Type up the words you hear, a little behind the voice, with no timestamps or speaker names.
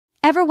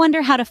Ever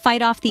wonder how to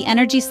fight off the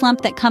energy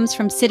slump that comes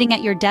from sitting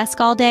at your desk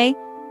all day?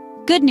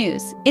 Good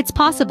news, it's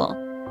possible.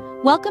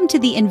 Welcome to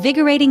the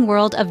invigorating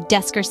world of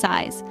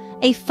Deskercise,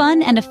 a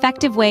fun and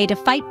effective way to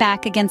fight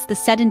back against the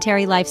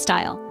sedentary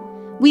lifestyle.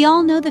 We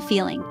all know the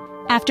feeling.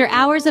 After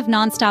hours of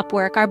nonstop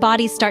work, our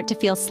bodies start to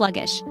feel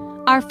sluggish.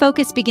 Our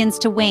focus begins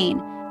to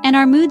wane, and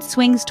our mood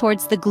swings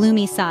towards the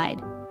gloomy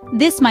side.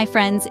 This, my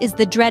friends, is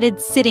the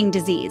dreaded sitting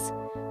disease.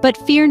 But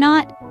fear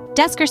not,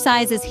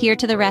 Deskercise is here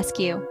to the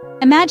rescue.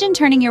 Imagine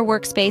turning your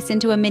workspace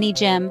into a mini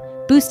gym,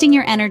 boosting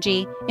your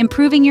energy,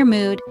 improving your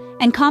mood,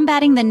 and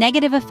combating the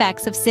negative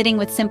effects of sitting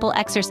with simple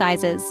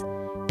exercises.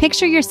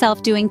 Picture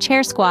yourself doing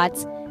chair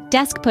squats,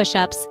 desk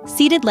push-ups,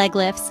 seated leg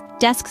lifts,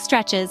 desk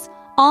stretches,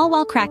 all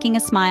while cracking a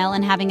smile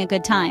and having a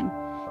good time.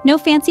 No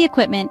fancy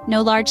equipment,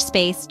 no large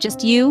space,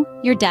 just you,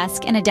 your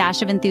desk, and a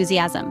dash of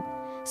enthusiasm.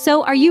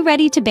 So, are you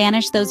ready to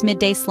banish those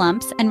midday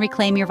slumps and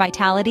reclaim your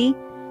vitality?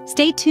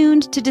 Stay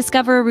tuned to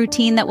discover a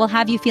routine that will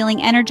have you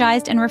feeling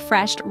energized and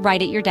refreshed right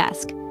at your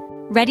desk.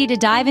 Ready to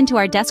dive into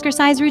our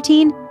Deskercise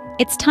routine?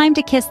 It's time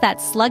to kiss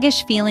that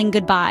sluggish feeling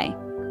goodbye.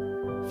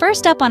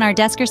 First up on our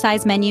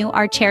Deskercise menu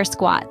are chair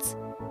squats.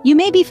 You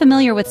may be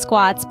familiar with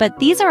squats, but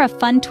these are a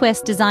fun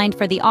twist designed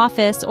for the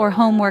office or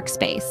home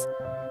workspace.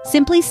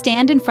 Simply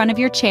stand in front of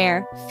your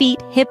chair,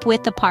 feet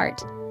hip-width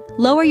apart.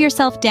 Lower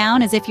yourself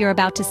down as if you're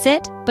about to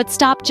sit, but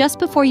stop just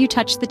before you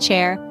touch the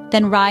chair,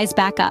 then rise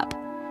back up.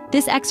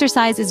 This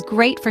exercise is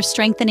great for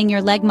strengthening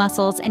your leg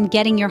muscles and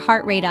getting your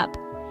heart rate up.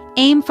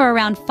 Aim for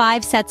around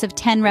 5 sets of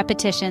 10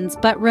 repetitions,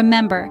 but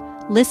remember,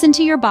 listen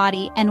to your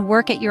body and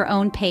work at your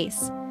own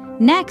pace.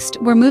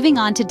 Next, we're moving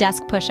on to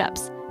desk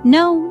push-ups.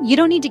 No, you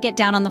don't need to get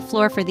down on the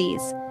floor for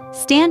these.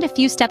 Stand a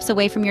few steps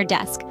away from your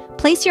desk.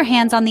 Place your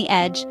hands on the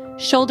edge,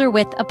 shoulder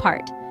width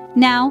apart.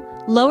 Now,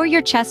 lower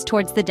your chest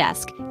towards the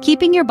desk,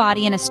 keeping your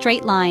body in a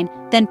straight line,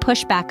 then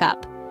push back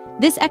up.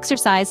 This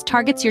exercise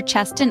targets your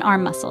chest and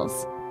arm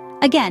muscles.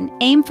 Again,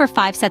 aim for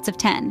 5 sets of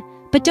 10,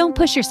 but don't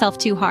push yourself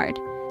too hard.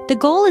 The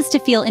goal is to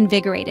feel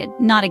invigorated,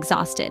 not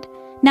exhausted.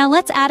 Now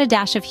let's add a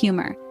dash of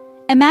humor.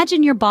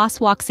 Imagine your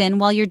boss walks in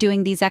while you're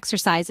doing these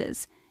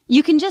exercises.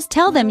 You can just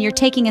tell them you're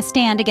taking a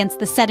stand against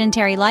the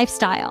sedentary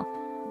lifestyle.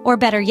 Or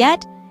better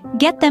yet,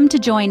 get them to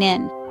join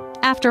in.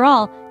 After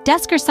all,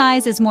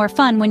 Deskercise is more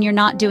fun when you're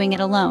not doing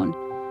it alone.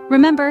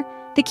 Remember,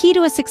 the key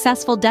to a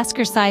successful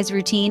Deskercise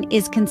routine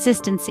is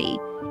consistency.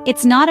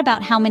 It's not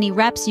about how many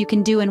reps you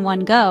can do in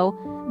one go,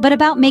 but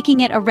about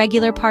making it a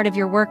regular part of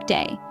your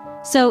workday.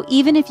 So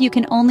even if you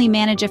can only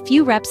manage a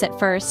few reps at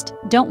first,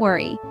 don't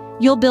worry.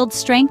 You'll build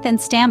strength and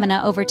stamina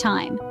over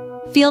time.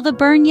 Feel the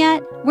burn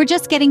yet? We're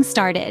just getting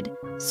started.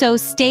 So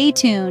stay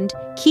tuned,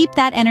 keep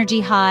that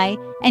energy high,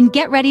 and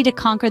get ready to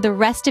conquer the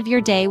rest of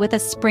your day with a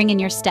spring in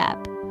your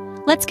step.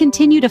 Let's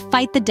continue to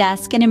fight the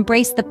desk and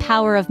embrace the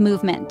power of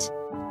movement.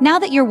 Now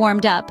that you're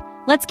warmed up,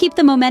 let's keep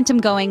the momentum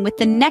going with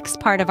the next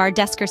part of our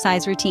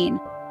Deskercise routine.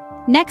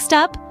 Next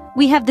up,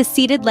 we have the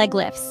seated leg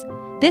lifts.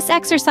 This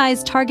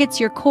exercise targets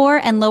your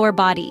core and lower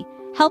body,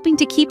 helping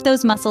to keep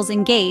those muscles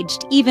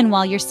engaged even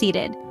while you're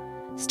seated.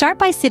 Start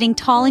by sitting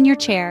tall in your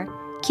chair,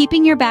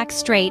 keeping your back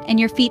straight and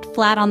your feet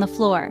flat on the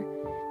floor.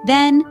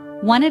 Then,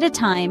 one at a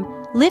time,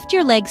 lift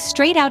your legs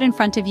straight out in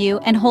front of you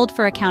and hold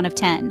for a count of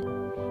 10.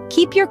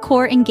 Keep your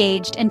core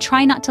engaged and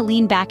try not to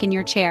lean back in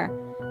your chair.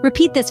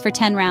 Repeat this for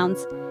 10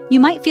 rounds. You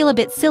might feel a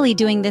bit silly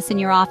doing this in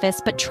your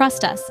office, but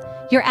trust us,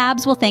 your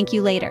abs will thank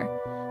you later.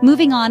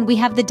 Moving on, we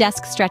have the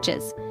desk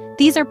stretches.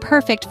 These are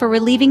perfect for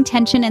relieving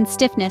tension and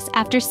stiffness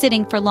after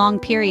sitting for long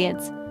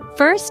periods.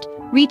 First,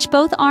 reach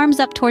both arms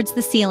up towards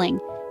the ceiling,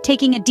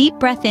 taking a deep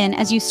breath in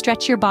as you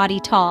stretch your body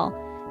tall.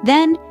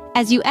 Then,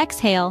 as you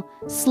exhale,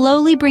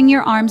 slowly bring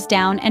your arms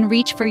down and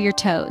reach for your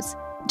toes.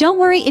 Don't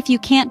worry if you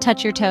can't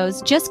touch your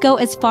toes, just go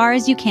as far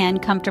as you can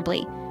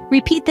comfortably.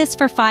 Repeat this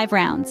for 5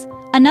 rounds.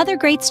 Another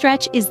great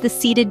stretch is the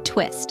seated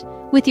twist.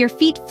 With your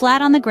feet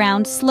flat on the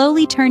ground,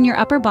 slowly turn your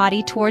upper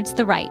body towards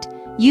the right,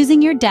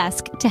 using your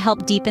desk to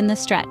help deepen the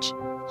stretch.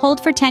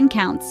 Hold for 10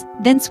 counts,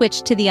 then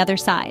switch to the other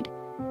side.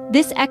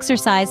 This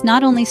exercise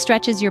not only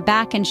stretches your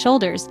back and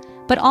shoulders,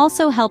 but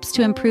also helps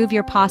to improve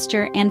your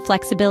posture and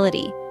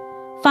flexibility.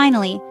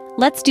 Finally,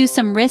 let's do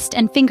some wrist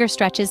and finger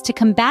stretches to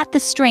combat the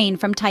strain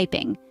from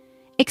typing.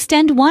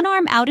 Extend one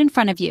arm out in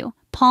front of you,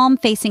 palm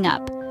facing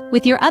up.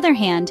 With your other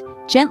hand,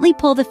 gently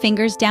pull the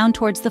fingers down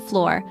towards the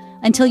floor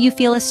until you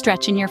feel a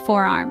stretch in your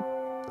forearm.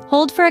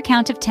 Hold for a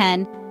count of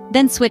 10,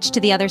 then switch to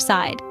the other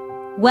side.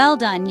 Well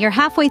done, you're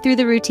halfway through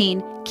the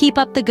routine. Keep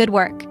up the good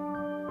work.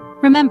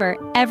 Remember,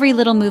 every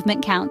little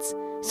movement counts,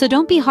 so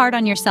don't be hard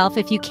on yourself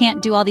if you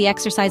can't do all the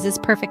exercises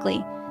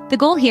perfectly. The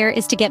goal here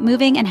is to get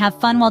moving and have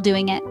fun while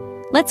doing it.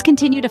 Let's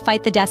continue to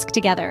fight the desk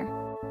together.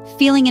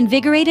 Feeling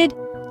invigorated?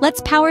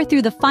 Let's power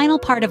through the final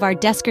part of our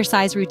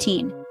Deskercise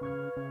routine.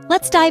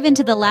 Let's dive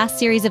into the last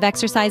series of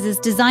exercises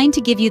designed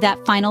to give you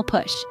that final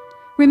push.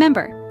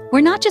 Remember, we're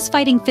not just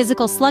fighting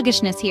physical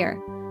sluggishness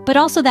here, but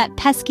also that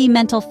pesky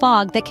mental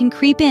fog that can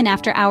creep in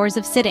after hours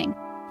of sitting.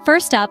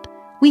 First up,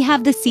 we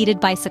have the seated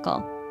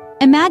bicycle.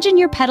 Imagine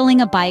you're pedaling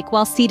a bike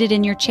while seated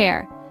in your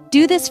chair.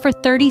 Do this for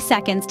 30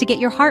 seconds to get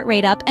your heart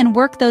rate up and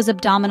work those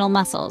abdominal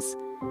muscles.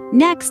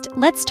 Next,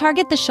 let's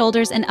target the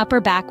shoulders and upper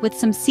back with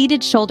some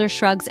seated shoulder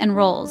shrugs and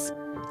rolls.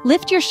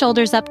 Lift your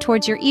shoulders up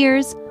towards your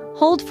ears,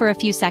 hold for a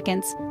few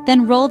seconds,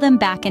 then roll them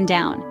back and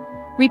down.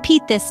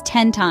 Repeat this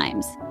 10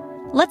 times.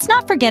 Let's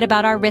not forget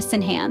about our wrists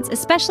and hands,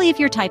 especially if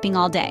you're typing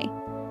all day.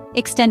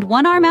 Extend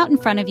one arm out in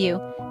front of you,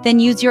 then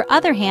use your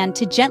other hand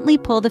to gently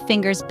pull the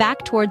fingers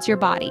back towards your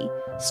body,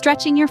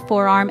 stretching your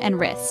forearm and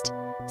wrist.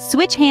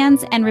 Switch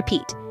hands and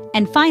repeat.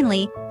 And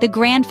finally, the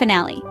grand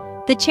finale,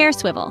 the chair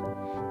swivel.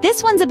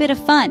 This one's a bit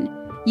of fun.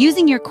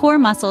 Using your core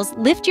muscles,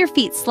 lift your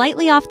feet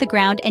slightly off the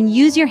ground and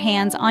use your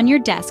hands on your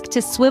desk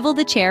to swivel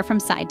the chair from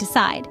side to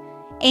side.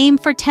 Aim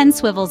for 10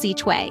 swivels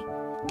each way.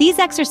 These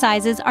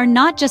exercises are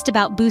not just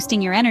about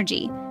boosting your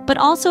energy, but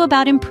also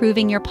about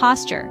improving your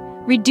posture,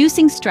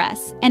 reducing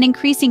stress, and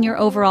increasing your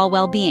overall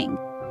well-being.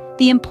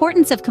 The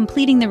importance of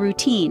completing the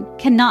routine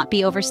cannot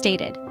be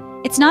overstated.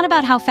 It's not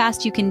about how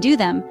fast you can do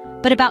them,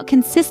 but about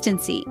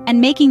consistency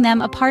and making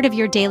them a part of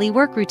your daily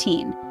work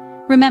routine.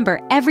 Remember,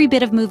 every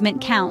bit of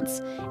movement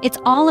counts. It's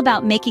all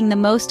about making the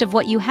most of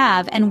what you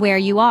have and where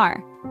you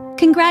are.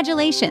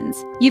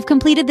 Congratulations! You've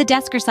completed the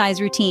Deskercise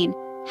routine.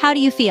 How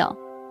do you feel?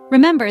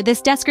 Remember,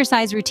 this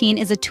Deskercise routine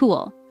is a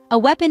tool, a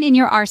weapon in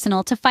your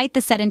arsenal to fight the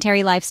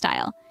sedentary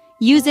lifestyle.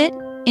 Use it,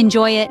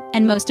 enjoy it,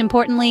 and most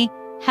importantly,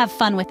 have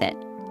fun with it.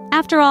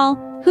 After all,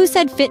 who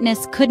said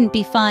fitness couldn't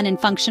be fun and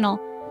functional?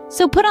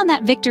 So put on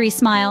that victory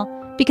smile,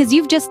 because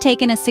you've just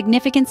taken a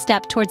significant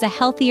step towards a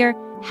healthier,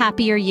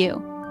 happier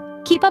you.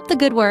 Keep up the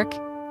good work,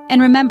 and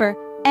remember,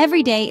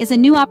 every day is a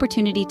new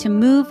opportunity to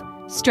move,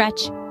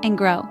 stretch, and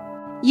grow.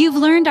 You've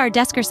learned our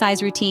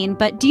Deskercise routine,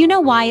 but do you know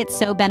why it's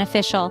so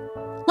beneficial?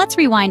 Let's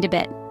rewind a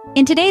bit.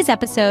 In today's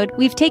episode,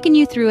 we've taken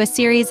you through a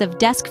series of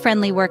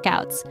desk-friendly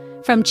workouts,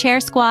 from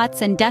chair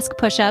squats and desk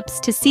push-ups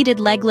to seated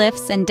leg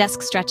lifts and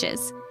desk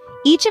stretches.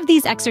 Each of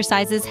these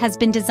exercises has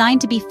been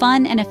designed to be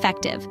fun and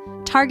effective,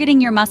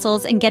 targeting your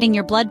muscles and getting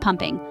your blood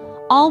pumping,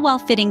 all while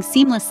fitting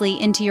seamlessly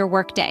into your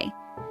workday.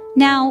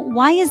 Now,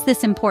 why is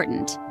this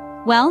important?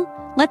 Well,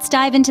 let's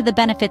dive into the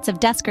benefits of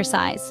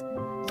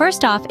Deskercise.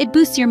 First off, it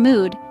boosts your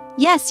mood.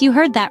 Yes, you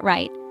heard that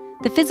right.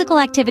 The physical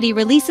activity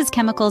releases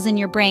chemicals in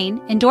your brain,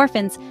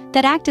 endorphins,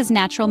 that act as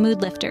natural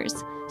mood lifters.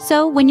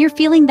 So, when you're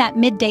feeling that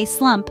midday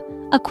slump,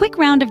 a quick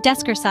round of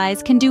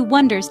Deskercise can do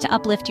wonders to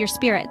uplift your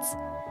spirits.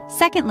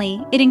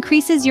 Secondly, it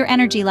increases your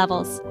energy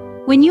levels.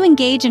 When you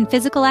engage in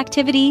physical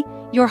activity,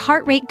 your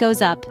heart rate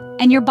goes up,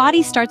 and your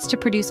body starts to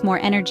produce more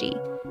energy.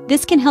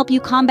 This can help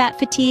you combat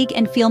fatigue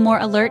and feel more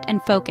alert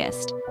and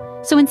focused.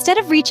 So instead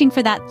of reaching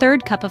for that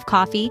third cup of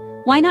coffee,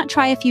 why not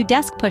try a few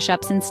desk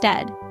push-ups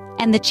instead?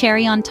 And the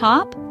cherry on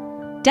top?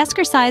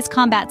 Deskercise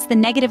combats the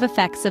negative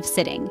effects of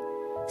sitting.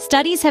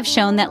 Studies have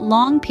shown that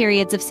long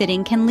periods of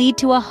sitting can lead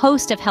to a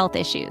host of health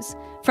issues,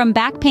 from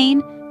back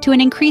pain to an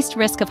increased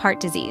risk of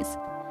heart disease.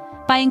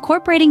 By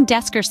incorporating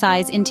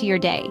Deskercise into your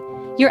day,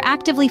 you're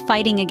actively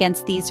fighting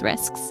against these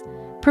risks,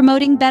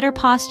 promoting better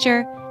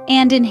posture,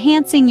 and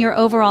enhancing your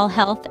overall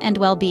health and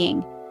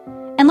well-being.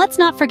 And let's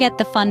not forget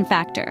the fun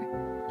factor.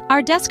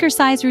 Our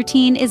Deskercise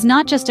routine is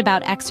not just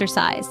about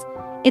exercise.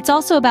 It's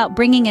also about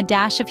bringing a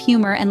dash of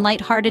humor and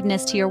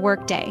lightheartedness to your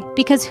workday,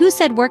 because who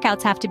said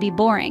workouts have to be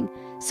boring?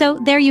 So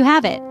there you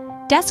have it.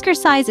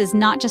 Deskercise is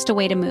not just a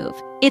way to move.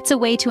 It's a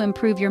way to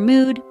improve your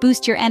mood,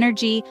 boost your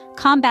energy,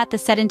 combat the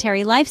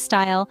sedentary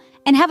lifestyle,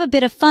 and have a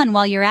bit of fun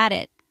while you're at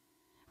it.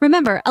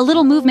 Remember, a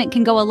little movement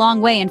can go a long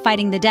way in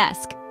fighting the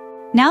desk.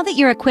 Now that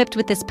you're equipped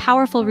with this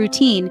powerful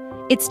routine,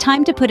 it's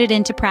time to put it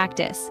into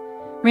practice.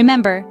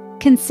 Remember,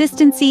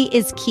 consistency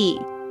is key.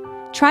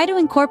 Try to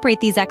incorporate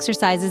these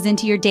exercises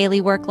into your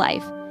daily work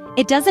life.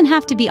 It doesn't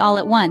have to be all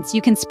at once.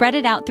 You can spread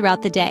it out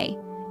throughout the day.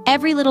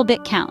 Every little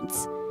bit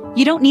counts.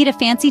 You don't need a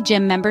fancy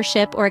gym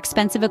membership or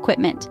expensive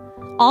equipment.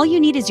 All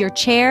you need is your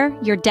chair,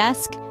 your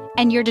desk,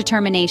 and your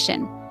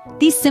determination.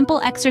 These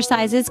simple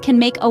exercises can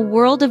make a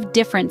world of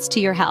difference to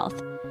your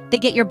health. They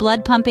get your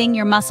blood pumping,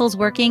 your muscles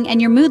working, and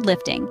your mood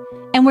lifting.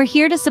 And we're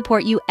here to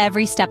support you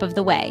every step of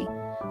the way.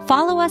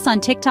 Follow us on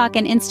TikTok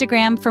and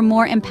Instagram for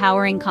more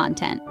empowering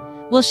content.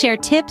 We'll share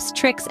tips,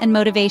 tricks, and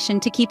motivation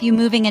to keep you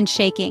moving and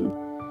shaking.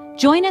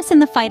 Join us in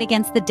the fight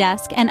against the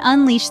desk and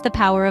unleash the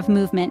power of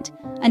movement.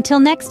 Until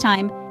next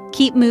time,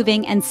 keep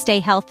moving and stay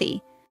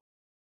healthy.